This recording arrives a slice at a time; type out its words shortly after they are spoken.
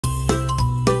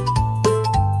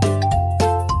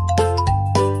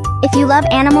If you love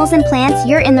animals and plants,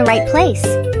 you're in the right place.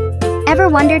 Ever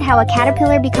wondered how a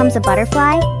caterpillar becomes a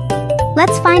butterfly?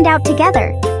 Let's find out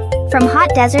together. From hot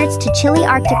deserts to chilly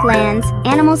Arctic lands,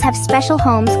 animals have special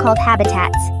homes called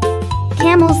habitats.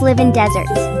 Camels live in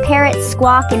deserts, parrots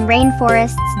squawk in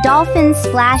rainforests, dolphins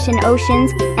splash in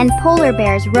oceans, and polar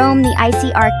bears roam the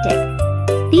icy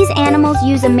Arctic. These animals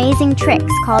use amazing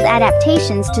tricks called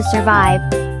adaptations to survive.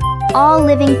 All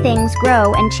living things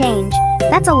grow and change.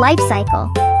 That's a life cycle.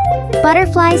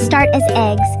 Butterflies start as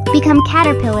eggs, become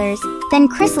caterpillars, then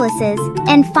chrysalises,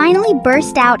 and finally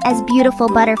burst out as beautiful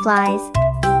butterflies.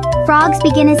 Frogs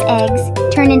begin as eggs,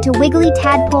 turn into wiggly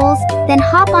tadpoles, then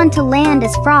hop onto land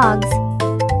as frogs.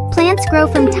 Plants grow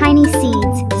from tiny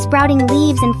seeds, sprouting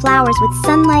leaves and flowers with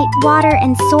sunlight, water,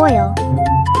 and soil.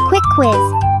 Quick quiz.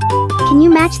 Can you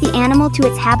match the animal to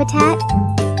its habitat?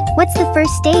 What's the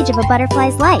first stage of a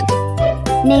butterfly's life?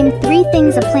 Name 3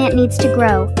 things a plant needs to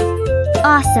grow.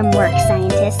 Awesome work,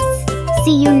 scientists.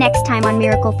 See you next time on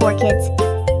Miracle for Kids.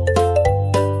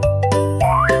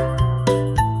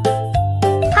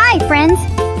 Hi, friends!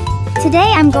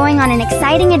 Today I'm going on an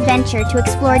exciting adventure to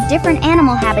explore different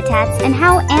animal habitats and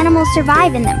how animals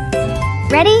survive in them.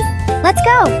 Ready? Let's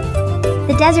go!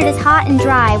 The desert is hot and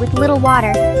dry with little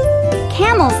water.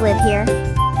 Camels live here.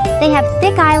 They have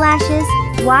thick eyelashes,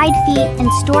 wide feet,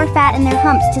 and store fat in their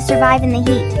humps to survive in the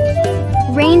heat.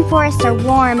 Rainforests are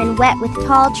warm and wet with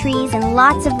tall trees and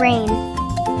lots of rain.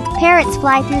 Parrots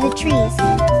fly through the trees.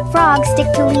 Frogs stick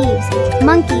to leaves.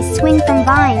 Monkeys swing from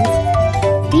vines.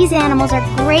 These animals are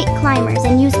great climbers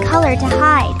and use color to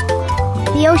hide.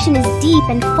 The ocean is deep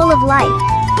and full of life.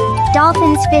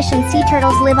 Dolphins, fish, and sea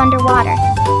turtles live underwater.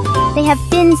 They have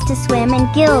fins to swim and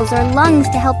gills or lungs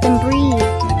to help them breathe.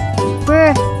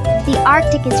 Brr, the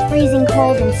Arctic is freezing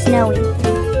cold and snowy.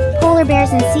 Polar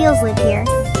bears and seals live here.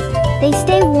 They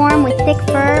stay warm with thick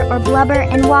fur or blubber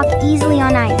and walk easily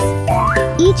on ice.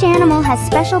 Each animal has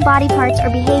special body parts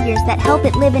or behaviors that help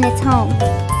it live in its home.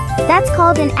 That's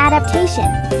called an adaptation.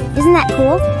 Isn't that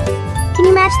cool? Can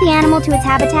you match the animal to its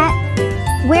habitat?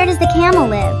 Where does the camel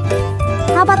live?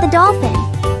 How about the dolphin?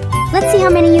 Let's see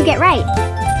how many you get right.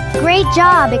 Great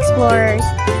job, explorers!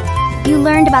 You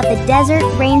learned about the desert,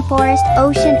 rainforest,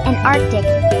 ocean, and Arctic,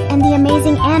 and the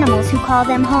amazing animals who call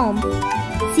them home.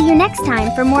 See you next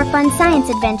time for more fun science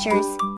adventures.